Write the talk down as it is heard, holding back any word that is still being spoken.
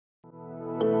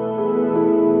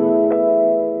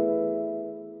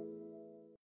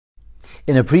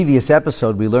In a previous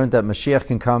episode, we learned that Moshiach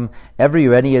can come every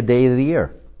or any day of the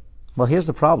year. Well, here's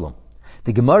the problem.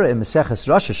 The Gemara in Maseches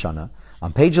Rosh Hashanah,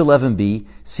 on page 11b,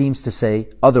 seems to say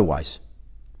otherwise.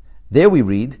 There we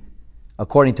read,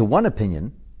 according to one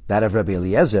opinion, that of Rabbi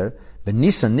Eliezer,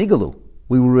 "B'Nisan nigalu,"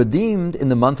 we were redeemed in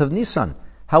the month of Nisan.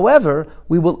 However,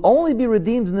 we will only be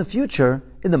redeemed in the future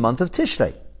in the month of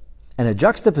Tishrei. And a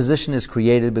juxtaposition is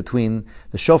created between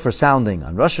the shofar sounding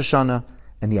on Rosh Hashanah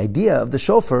and the idea of the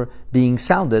shofar being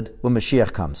sounded when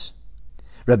Mashiach comes.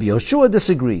 Rabbi Yoshua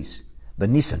disagrees.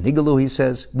 "B'Nisan nigalu," he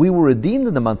says, we were redeemed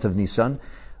in the month of Nisan.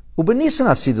 "U'b'Nisan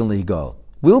asidun ligal,"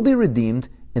 we'll be redeemed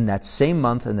in that same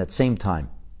month and that same time.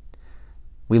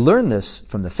 We learn this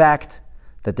from the fact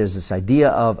that there's this idea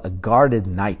of a guarded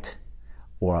night,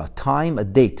 or a time, a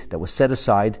date that was set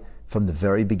aside from the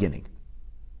very beginning.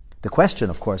 The question,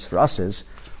 of course, for us is,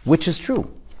 which is true?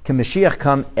 Can Mashiach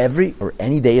come every or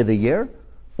any day of the year?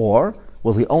 Or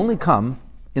will he only come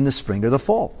in the spring or the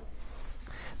fall?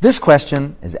 This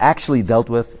question is actually dealt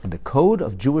with in the Code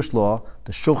of Jewish Law,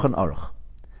 the Shulchan Aruch,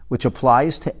 which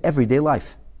applies to everyday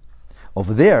life.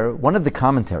 Over there, one of the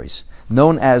commentaries,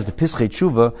 known as the Pischei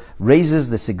Tshuva, raises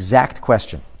this exact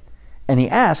question. And he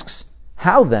asks,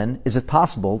 how then is it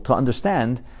possible to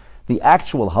understand the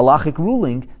actual halachic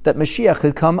ruling that Mashiach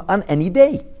could come on any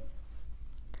day?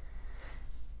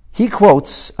 He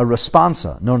quotes a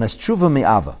responsa known as Tshuva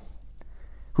Me'ava,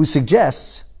 who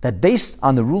suggests that based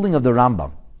on the ruling of the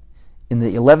Rambam in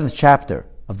the 11th chapter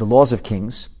of the Laws of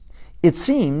Kings, it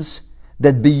seems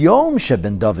that B'yom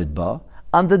sheben David ba,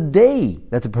 on the day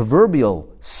that the proverbial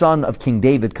son of King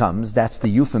David comes, that's the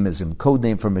euphemism, code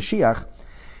name for Mashiach,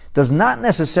 does not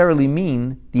necessarily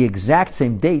mean the exact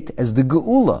same date as the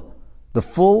Geula, the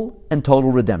full and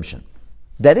total redemption.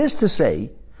 That is to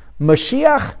say,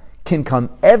 Mashiach can come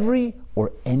every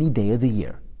or any day of the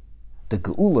year. The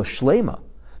Geula Shlema,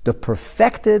 the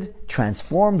perfected,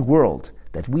 transformed world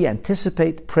that we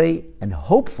anticipate, pray, and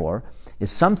hope for,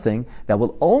 is something that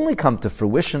will only come to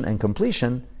fruition and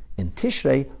completion in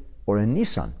Tishrei or in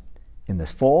Nisan, in the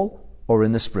fall or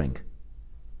in the spring.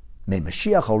 May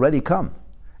Mashiach already come,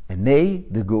 and may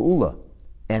the Geula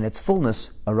and its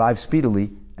fullness arrive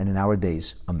speedily and in our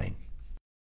days. Amen.